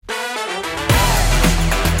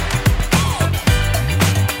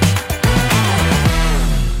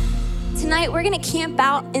tonight we're gonna camp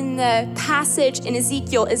out in the passage in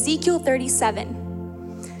Ezekiel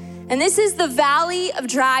 37. And this is the valley of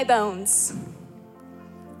dry bones.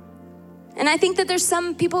 And I think that there's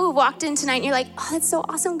some people who walked in tonight and you're like, oh, that's so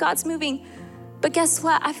awesome, God's moving. But guess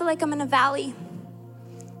what? I feel like I'm in a valley.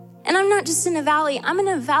 And I'm not just in a valley, I'm in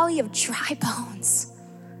a valley of dry bones.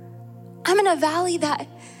 I'm in a valley that,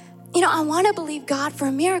 I wanna believe God for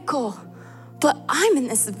a miracle, but I'm in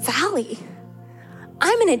this valley.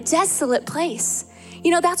 I'm in a desolate place.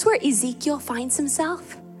 That's where Ezekiel finds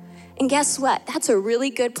himself. And guess what? That's a really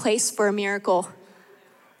good place for a miracle.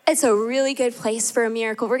 It's a really good place for a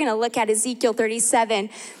miracle. We're gonna look at Ezekiel 37,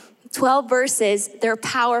 12 verses. They're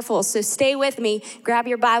powerful, so stay with me. Grab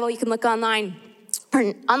your Bible, you can look online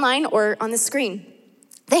or on the screen.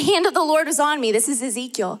 The hand of the Lord was on me. This is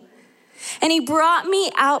Ezekiel. And he brought me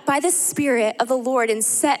out by the Spirit of the Lord and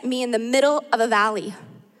set me in the middle of a valley.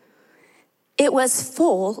 It was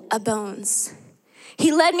full of bones.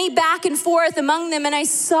 He led me back and forth among them, and I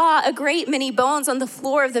saw a great many bones on the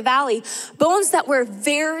floor of the valley, bones that were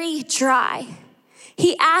very dry.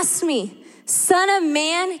 He asked me, Son of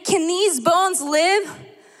man, can these bones live?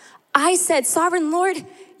 I said, Sovereign Lord,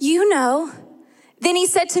 you know. Then he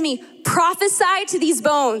said to me, prophesy to these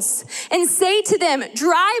bones and say to them,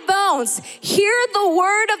 dry bones, hear the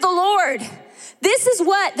word of the Lord. This is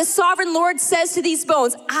what the sovereign Lord says to these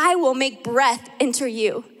bones. I will make breath enter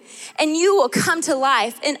you, and you will come to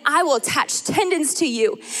life, and I will attach tendons to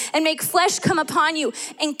you and make flesh come upon you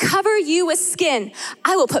and cover you with skin.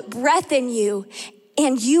 I will put breath in you,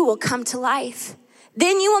 and you will come to life.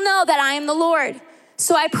 Then you will know that I am the Lord.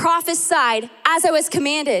 So I prophesied as I was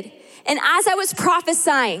commanded. And as I was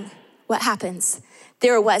prophesying, what happens?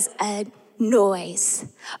 There was a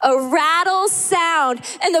noise, a rattle sound,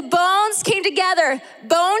 and the bones came together,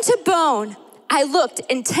 bone to bone. I looked,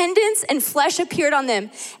 and tendons and flesh appeared on them,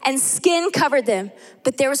 and skin covered them,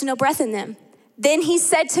 but there was no breath in them. Then he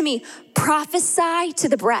said to me, prophesy to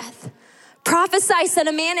the breath. Prophesy, son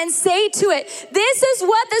of man, and say to it, this is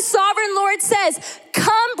what the sovereign Lord says.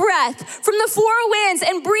 Come, breath from the four winds,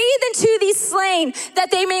 and breathe into these slain that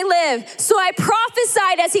they may live. So I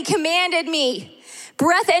prophesied as he commanded me.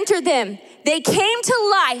 Breath entered them. They came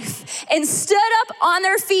to life and stood up on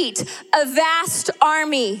their feet, a vast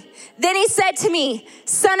army. Then he said to me,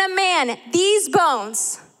 Son of man, these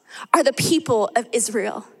bones are the people of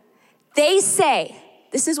Israel. They say,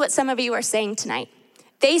 this is what some of you are saying tonight.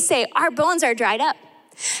 They say, our bones are dried up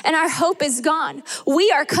and our hope is gone. We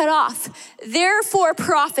are cut off. Therefore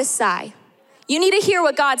prophesy. You need to hear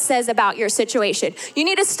what God says about your situation. You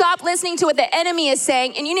need to stop listening to what the enemy is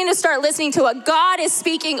saying, and you need to start listening to what God is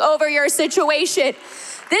speaking over your situation.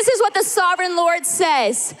 This is what the sovereign Lord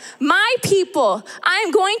says. My people, I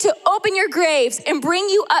am going to open your graves and bring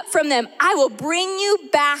you up from them. I will bring you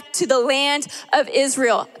back to the land of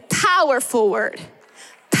Israel. Powerful word.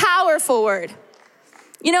 Powerful word.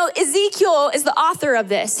 Ezekiel is the author of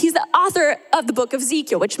this. He's the author of the book of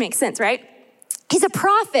Ezekiel, which makes sense, right? He's a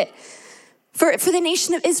prophet for the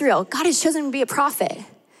nation of Israel. God has chosen him to be a prophet.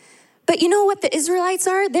 But you know what the Israelites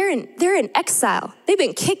are? They're in exile. They've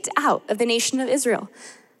been kicked out of the nation of Israel.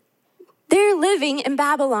 They're living in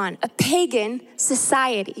Babylon, a pagan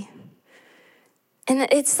society. And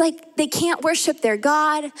it's like they can't worship their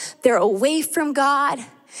God. They're away from God.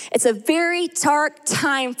 It's a very dark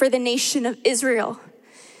time for the nation of Israel.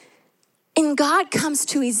 And God comes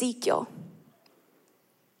to Ezekiel.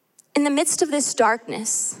 In the midst of this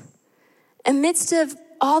darkness, amidst of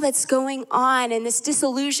all that's going on and this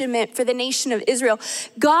disillusionment for the nation of Israel,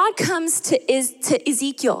 God comes to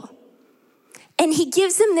Ezekiel and he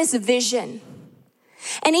gives him this vision.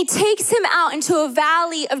 And he takes him out into a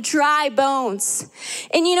valley of dry bones.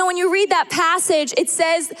 And when you read that passage, it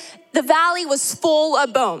says the valley was full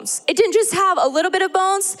of bones. It didn't just have a little bit of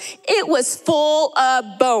bones, it was full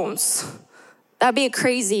of bones. That'd be a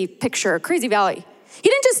crazy picture, a crazy valley. He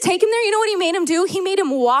didn't just take him there. You know what he made him do? He made him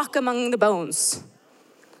walk among the bones.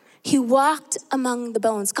 He walked among the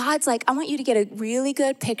bones. God's like, I want you to get a really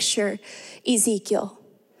good picture, Ezekiel,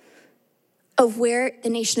 of where the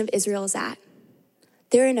nation of Israel is at.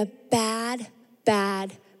 They're in a bad,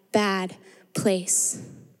 bad, bad place.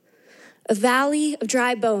 A valley of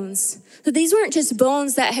dry bones. So these weren't just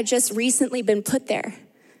bones that had just recently been put there.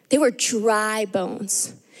 They were dry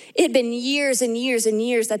bones. It had been years and years and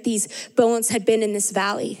years that these bones had been in this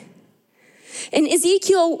valley. And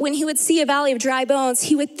Ezekiel, when he would see a valley of dry bones,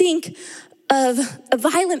 he would think of a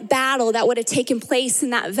violent battle that would have taken place in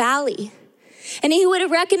that valley. And he would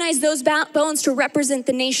have recognized those bones to represent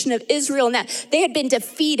the nation of Israel and that they had been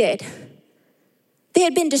defeated. They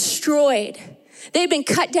had been destroyed. They'd been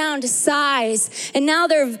cut down to size, and now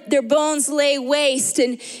their bones lay waste.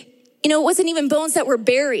 And it wasn't even bones that were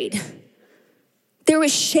buried. There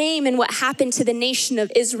was shame in what happened to the nation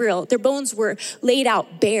of Israel. Their bones were laid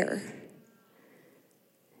out bare.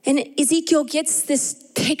 And Ezekiel gets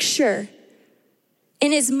this picture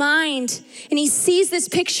in his mind, and he sees this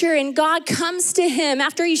picture, and God comes to him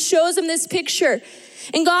after he shows him this picture.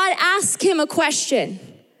 And God asks him a question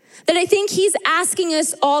that I think he's asking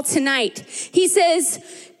us all tonight. He says,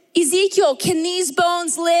 Ezekiel, can these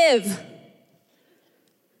bones live?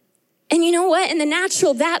 And you know what? In the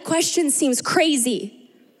natural, that question seems crazy.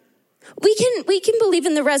 We can believe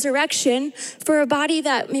in the resurrection for a body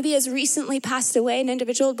that maybe has recently passed away, an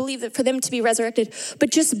individual, believe that for them to be resurrected, but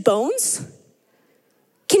just bones?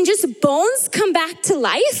 Can just bones come back to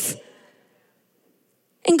life?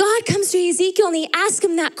 And God comes to Ezekiel and he asks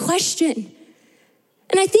him that question.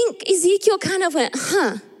 And I think Ezekiel kind of went,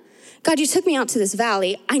 God, you took me out to this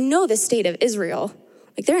valley. I know the state of Israel.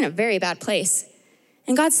 Like, they're in a very bad place.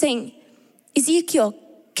 And God's saying, Ezekiel,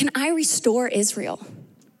 can I restore Israel?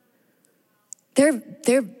 They're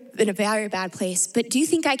in a very bad place, but do you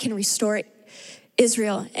think I can restore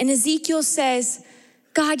Israel? And Ezekiel says,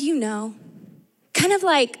 God, you know. Kind of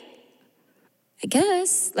like, I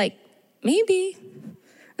guess, like, maybe.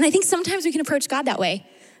 And I think sometimes we can approach God that way.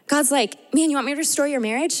 God's like, man, you want me to restore your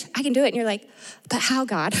marriage? I can do it. And you're like, but how,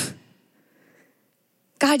 God?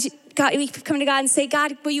 God, we come to God and say,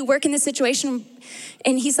 God, will you work in this situation?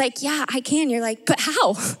 And he's like, yeah, I can. You're like, but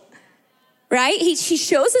how? Right? He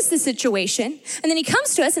shows us the situation. And then he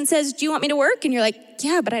comes to us and says, do you want me to work? And you're like,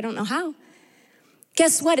 yeah, but I don't know how.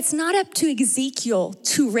 Guess what? It's not up to Ezekiel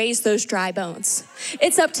to raise those dry bones.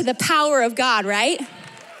 It's up to the power of God, right?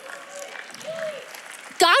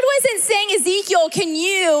 God wasn't saying, Ezekiel, can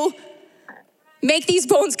you make these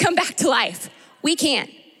bones come back to life? We can't.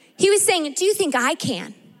 He was saying, do you think I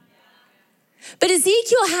can? But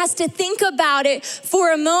Ezekiel has to think about it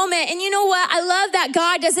for a moment. And you know what? I love that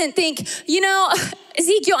God doesn't think,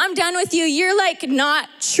 Ezekiel, I'm done with you. You're like not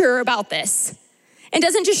sure about this. And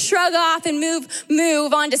doesn't just shrug off and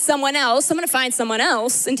move on to someone else. I'm gonna find someone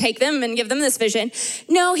else and take them and give them this vision.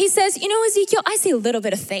 No, he says, Ezekiel, I see a little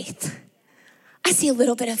bit of faith. I see a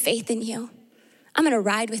little bit of faith in you. I'm gonna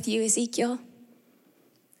ride with you, Ezekiel.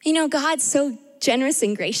 God's so generous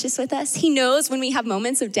and gracious with us. He knows when we have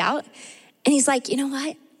moments of doubt. And he's like, you know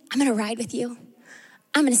what? I'm gonna ride with you.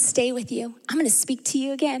 I'm gonna stay with you. I'm gonna speak to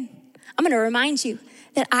you again. I'm gonna remind you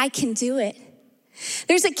that I can do it.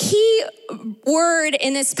 There's a key word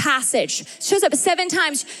in this passage. It shows up 7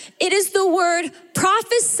 times. It is the word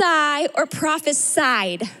prophesy or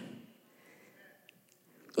prophesied.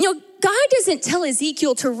 God doesn't tell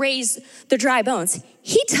Ezekiel to raise the dry bones.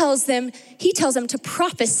 He tells them to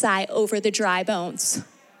prophesy over the dry bones.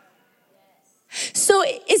 So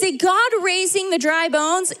is it God raising the dry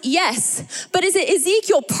bones? Yes. But is it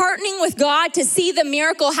Ezekiel partnering with God to see the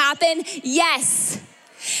miracle happen? Yes.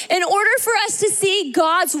 In order for us to see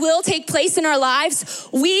God's will take place in our lives,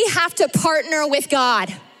 we have to partner with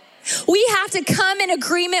God. We have to come in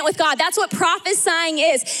agreement with God. That's what prophesying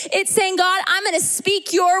is. It's saying, God, I'm going to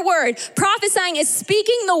speak your word. Prophesying is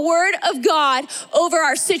speaking the word of God over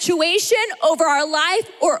our situation, over our life,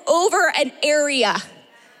 or over an area.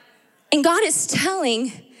 And God is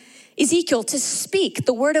telling Ezekiel to speak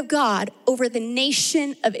the word of God over the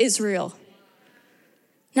nation of Israel.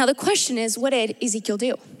 Now the question is, what did Ezekiel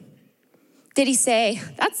do? Did he say,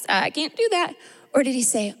 I can't do that? Or did he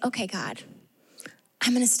say, okay, God,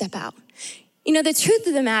 I'm gonna step out? The truth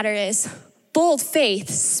of the matter is, bold faith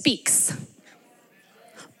speaks.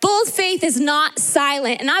 Bold faith is not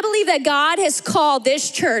silent. And I believe that God has called this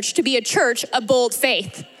church to be a church of bold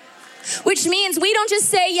faith. Which means we don't just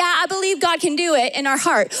say, yeah, I believe God can do it in our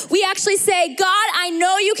heart. We actually say, God, I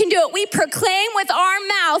know you can do it. We proclaim with our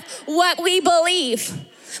mouth what we believe.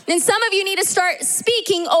 And some of you need to start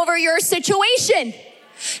speaking over your situation.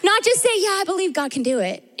 Not just say, yeah, I believe God can do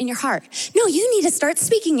it in your heart. No, you need to start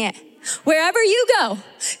speaking it. Wherever you go,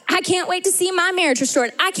 I can't wait to see my marriage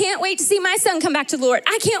restored. I can't wait to see my son come back to the Lord.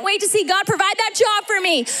 I can't wait to see God provide that job for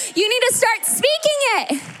me. You need to start speaking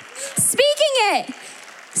it. Speaking it.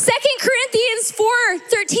 2 Corinthians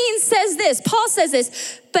 4:13 says this, Paul says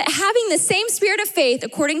this, but having the same spirit of faith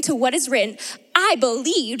according to what is written, I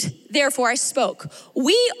believed, therefore I spoke.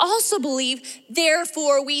 We also believe,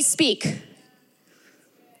 therefore we speak.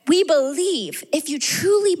 We believe, if you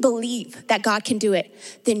truly believe that God can do it,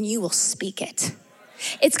 then you will speak it.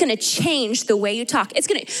 It's gonna change the way you talk.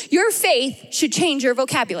 Your faith should change your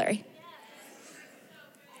vocabulary.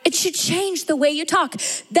 It should change the way you talk.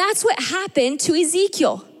 That's what happened to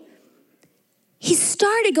Ezekiel. he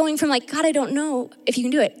started going from like, God, I don't know if you can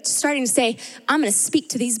do it, to starting to say, I'm gonna speak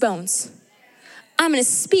to these bones. I'm gonna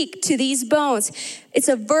speak to these bones. It's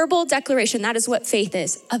a verbal declaration. That is what faith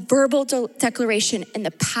is, a verbal declaration in the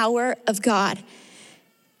power of God.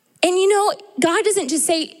 And God doesn't just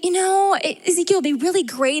say, Ezekiel, it'd be really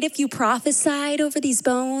great if you prophesied over these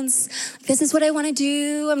bones. This is what I wanna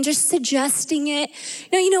do. I'm just suggesting it.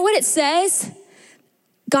 No, you know what it says?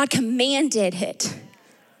 God commanded it.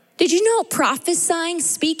 Did you know prophesying,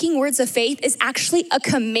 speaking words of faith is actually a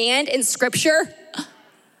command in Scripture?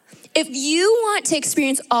 If you want to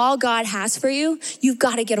experience all God has for you, you've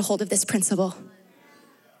got to get a hold of this principle.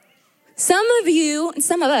 Some of you and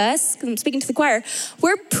some of us, because I'm speaking to the choir,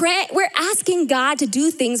 we're asking God to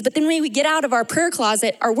do things, but then when we get out of our prayer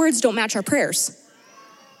closet, our words don't match our prayers.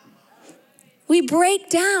 We break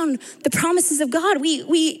down the promises of God.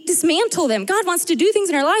 We dismantle them. God wants to do things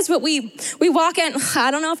in our lives, but we walk in, I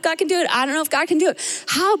don't know if God can do it. I don't know if God can do it.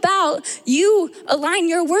 How about you align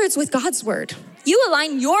your words with God's word? You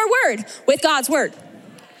align your word with God's word.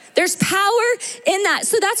 There's power in that.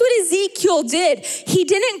 So that's what Ezekiel did. He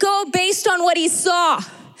didn't go based on what he saw.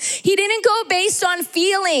 He didn't go based on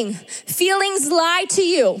feeling. Feelings lie to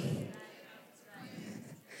you.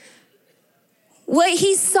 What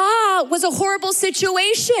he saw was a horrible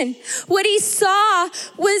situation. What he saw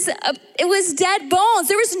was it was dead bones.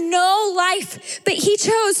 There was no life, but he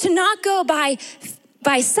chose to not go by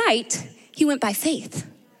sight. He went by faith.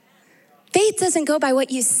 Faith doesn't go by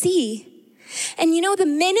what you see. And the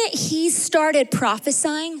minute he started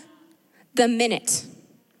prophesying, there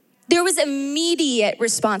was immediate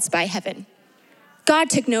response by heaven. God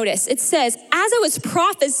took notice. It says, as I was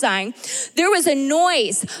prophesying, there was a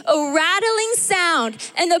noise, a rattling sound,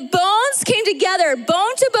 and the bones came together,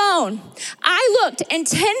 bone to bone. I looked, and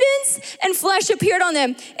tendons and flesh appeared on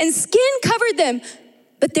them, and skin covered them,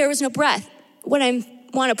 but there was no breath. What I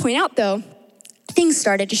want to point out, though, things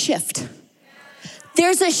started to shift.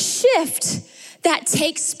 There's a shift that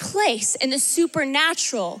takes place in the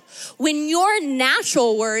supernatural when your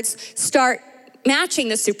natural words start matching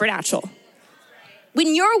the supernatural.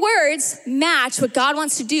 When your words match what God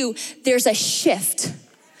wants to do, there's a shift.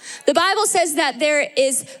 The Bible says that there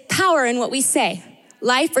is power in what we say,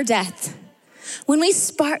 life or death. When we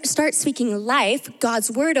start speaking life, God's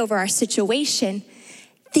word over our situation,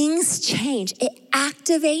 things change. It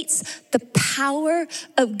activates the power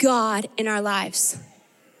of God in our lives.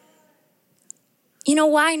 You know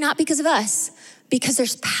why? Not because of us, because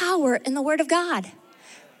there's power in the word of God.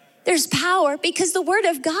 There's power because the word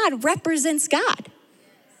of God represents God.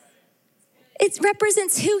 It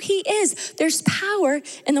represents who he is. There's power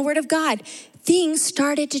in the word of God. Things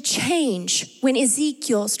started to change when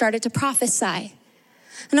Ezekiel started to prophesy.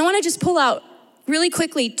 And I want to just pull out really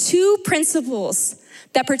quickly 2 principles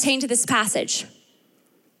that pertain to this passage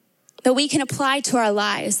that we can apply to our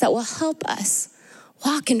lives that will help us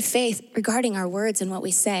walk in faith regarding our words and what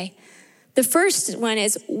we say. The first one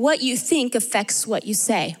is what you think affects what you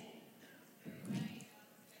say.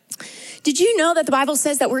 Did you know that the Bible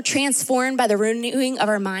says that we're transformed by the renewing of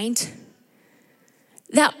our mind?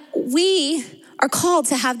 That we are called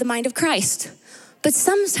to have the mind of Christ. But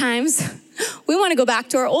sometimes we want to go back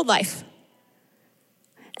to our old life.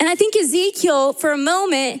 And I think Ezekiel, for a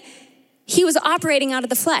moment, he was operating out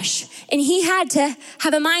of the flesh. And he had to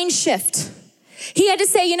have a mind shift. He had to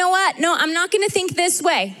say, you know what? No, I'm not going to think this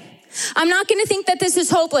way. I'm not going to think that this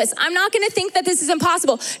is hopeless. I'm not going to think that this is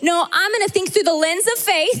impossible. No, I'm going to think through the lens of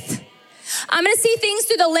faith. I'm going to see things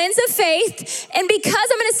through the lens of faith. And because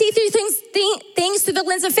I'm going to see through things through the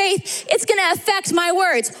lens of faith, it's going to affect my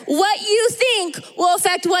words. What you think will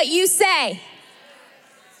affect what you say.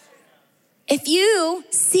 If you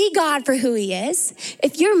see God for who he is,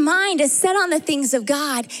 if your mind is set on the things of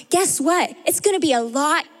God, guess what? It's going to be a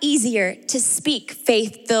lot easier to speak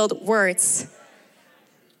faith-filled words.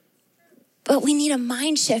 But we need a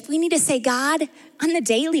mind shift. We need to say, God, on the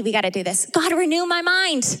daily, we got to do this. God, renew my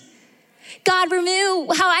mind. God, renew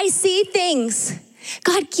how I see things.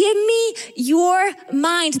 God, give me your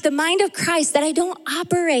mind, the mind of Christ, that I don't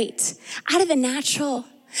operate out of the natural,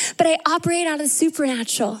 but I operate out of the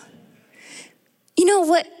supernatural. You know,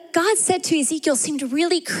 what God said to Ezekiel seemed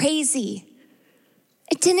really crazy.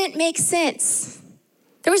 It didn't make sense.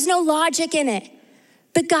 There was no logic in it.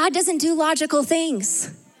 But God doesn't do logical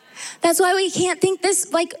things. That's why we can't think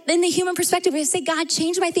this like in the human perspective. We say, God,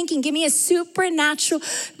 change my thinking. Give me a supernatural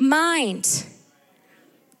mind.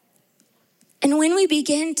 And when we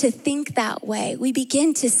begin to think that way, we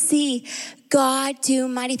begin to see God do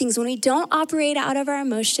mighty things. When we don't operate out of our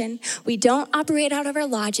emotion, we don't operate out of our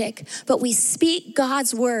logic, but we speak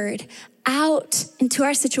God's word out into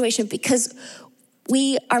our situation because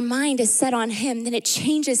our mind is set on him, then it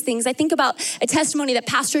changes things. I think about a testimony that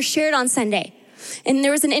pastor shared on Sunday. And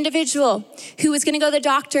there was an individual who was gonna go to the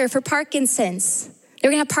doctor for Parkinson's. They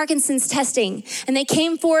were gonna have Parkinson's testing. And they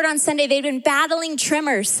came forward on Sunday. They'd been battling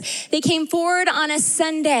tremors. They came forward on a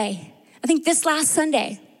Sunday, I think this last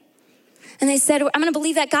Sunday. And they said, I'm gonna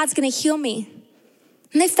believe that God's gonna heal me.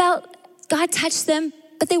 And they felt God touched them,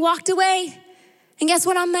 but they walked away. And guess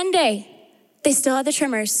what, on Monday, they still had the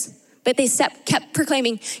tremors. But they kept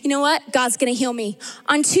proclaiming, you know what? God's gonna heal me.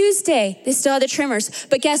 On Tuesday, they still had the tremors.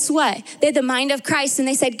 But guess what? They had the mind of Christ and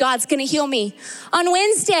they said, God's gonna heal me. On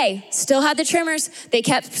Wednesday, still had the tremors. They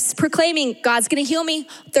kept proclaiming, God's gonna heal me.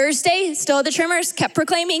 Thursday, still had the tremors, kept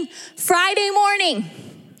proclaiming. Friday morning,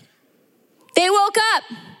 they woke up.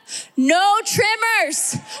 No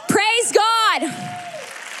tremors. Praise God.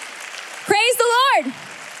 Praise the Lord.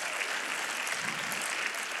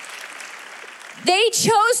 They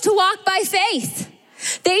chose to walk by faith.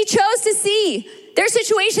 They chose to see their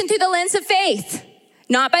situation through the lens of faith,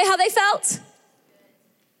 not by how they felt,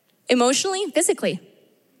 emotionally, physically.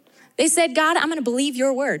 They said, God, I'm gonna believe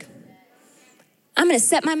your word. I'm gonna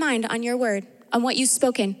set my mind on your word, on what you've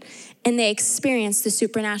spoken. And they experienced the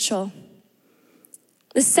supernatural.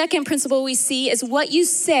 The second principle we see is what you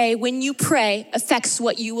say when you pray affects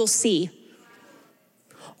what you will see.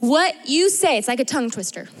 What you say, it's like a tongue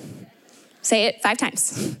twister. Say it 5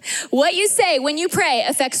 times. What you say when you pray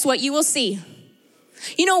affects what you will see.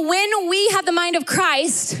 You know, when we have the mind of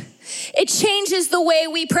Christ, it changes the way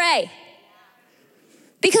we pray.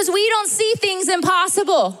 Because we don't see things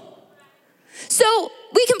impossible. So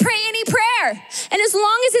we can pray any prayer. And as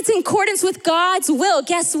long as it's in accordance with God's will,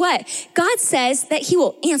 guess what? God says that he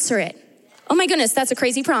will answer it. Oh my goodness, that's a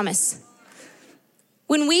crazy promise.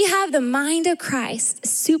 When we have the mind of Christ, a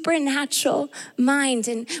supernatural mind,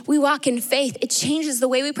 and we walk in faith, it changes the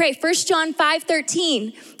way we pray. 1 John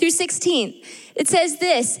 5:13 through 16, it says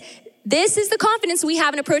this is the confidence we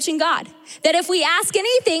have in approaching God, that if we ask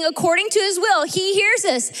anything according to his will, he hears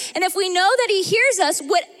us. And if we know that he hears us,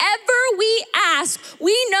 whatever we ask,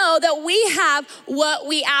 we know that we have what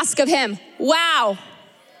we ask of him. Wow.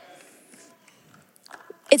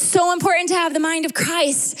 It's so important to have the mind of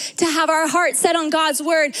Christ, to have our heart set on God's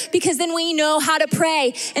word, because then we know how to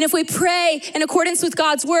pray. And if we pray in accordance with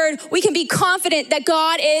God's word, we can be confident that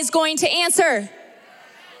God is going to answer.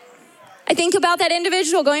 I think about that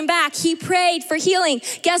individual going back. He prayed for healing.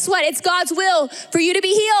 Guess what? It's God's will for you to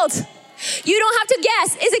be healed. You don't have to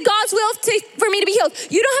guess, is it God's will for me to be healed?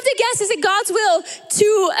 You don't have to guess, is it God's will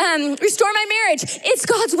to restore my marriage? It's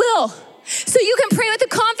God's will. So you can pray with the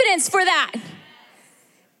confidence for that.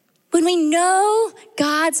 When we know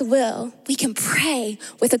God's will, we can pray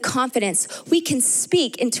with a confidence. We can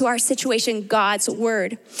speak into our situation God's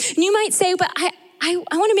word. And you might say, but I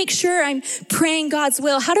want to make sure I'm praying God's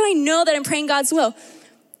will. How do I know that I'm praying God's will?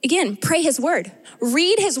 Again, pray his word.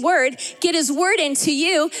 Read his word, get his word into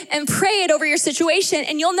you, and pray it over your situation,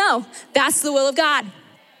 and you'll know that's the will of God.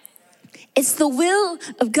 It's the will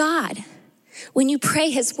of God. When you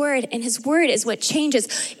pray his word, and his word is what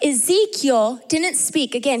changes. Ezekiel didn't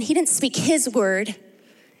speak, again, he didn't speak his word.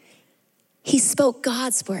 He spoke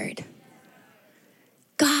God's word.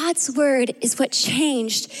 God's word is what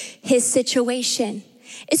changed his situation.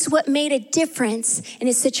 It's what made a difference in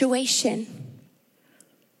his situation.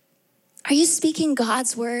 Are you speaking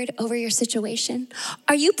God's word over your situation?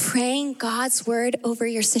 Are you praying God's word over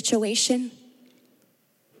your situation?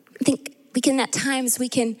 I think at times we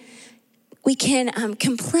can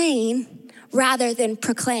complain rather than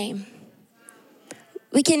proclaim.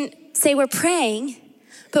 We can say we're praying,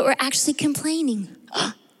 but we're actually complaining.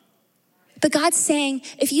 But God's saying,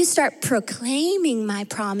 if you start proclaiming my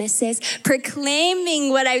promises, proclaiming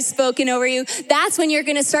what I've spoken over you, that's when you're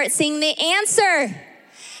gonna start seeing the answer.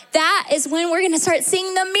 That is when we're gonna start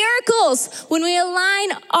seeing the miracles. When we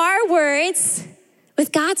align our words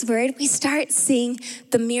with God's word, we start seeing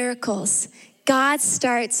the miracles. God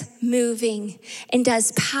starts moving and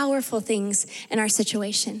does powerful things in our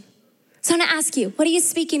situation. So I want to ask you, what are you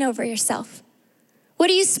speaking over yourself? What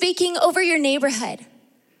are you speaking over your neighborhood?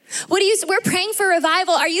 We're praying for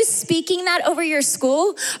revival. Are you speaking that over your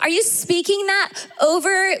school? Are you speaking that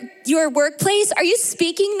over your workplace? Are you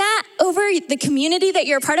speaking that over the community that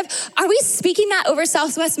you're a part of? Are we speaking that over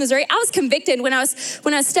Southwest Missouri? I was convicted when I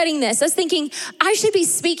was studying this. I was thinking, I should be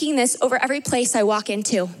speaking this over every place I walk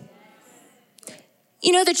into.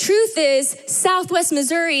 You know, the truth is, Southwest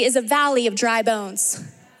Missouri is a valley of dry bones.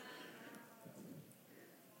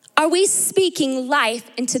 Are we speaking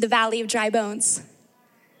life into the valley of dry bones?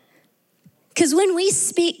 Because when we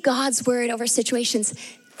speak God's word over situations,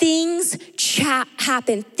 things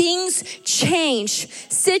happen. Things change.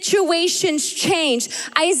 Situations change.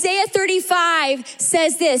 Isaiah 35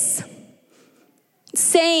 says this,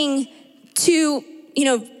 saying to,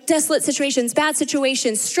 desolate situations, bad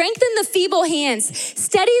situations, strengthen the feeble hands,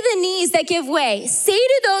 steady the knees that give way. Say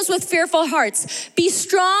to those with fearful hearts, be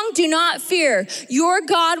strong, do not fear. Your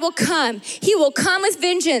God will come. He will come with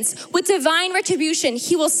vengeance, with divine retribution.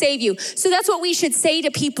 He will save you. So that's what we should say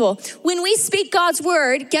to people. When we speak God's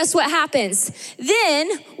word, guess what happens? Then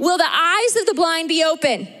will the eyes of the blind be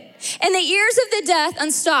open, and the ears of the deaf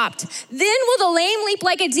unstopped. Then will the lame leap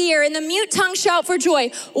like a deer, and the mute tongue shout for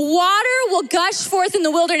joy. Water will gush forth in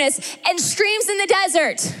the wilderness and streams in the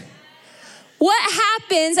desert. What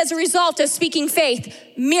happens as a result of speaking faith?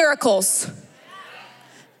 Miracles.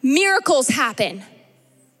 Miracles happen.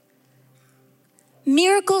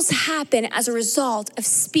 Miracles happen as a result of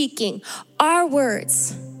speaking our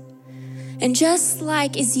words. And just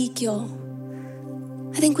like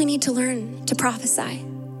Ezekiel, I think we need to learn to prophesy.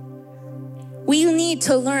 We need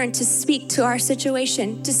to learn to speak to our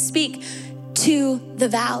situation, to speak to the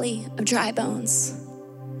valley of dry bones.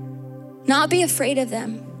 Not be afraid of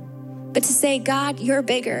them, but to say, God, you're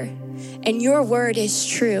bigger, and your word is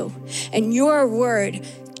true, and your word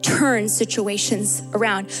turns situations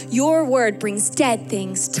around. Your word brings dead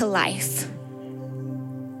things to life.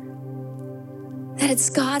 That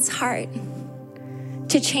it's God's heart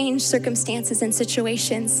to change circumstances and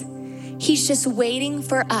situations. He's just waiting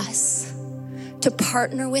for us to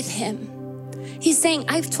partner with him. He's saying,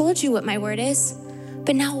 I've told you what my word is,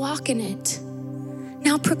 but now walk in it.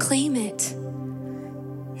 Now proclaim it.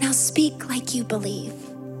 Now speak like you believe.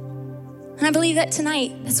 And I believe that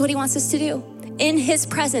tonight, that's what he wants us to do. In his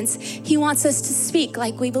presence, he wants us to speak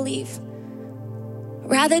like we believe.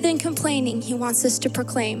 Rather than complaining, he wants us to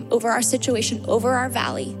proclaim over our situation, over our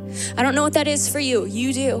valley. I don't know what that is for you.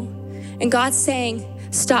 You do. And God's saying,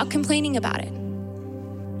 stop complaining about it.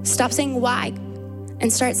 Stop saying why.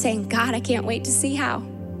 And start saying, God, I can't wait to see how.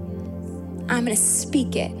 I'm gonna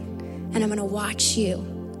speak it, and I'm gonna watch you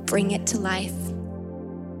bring it to life.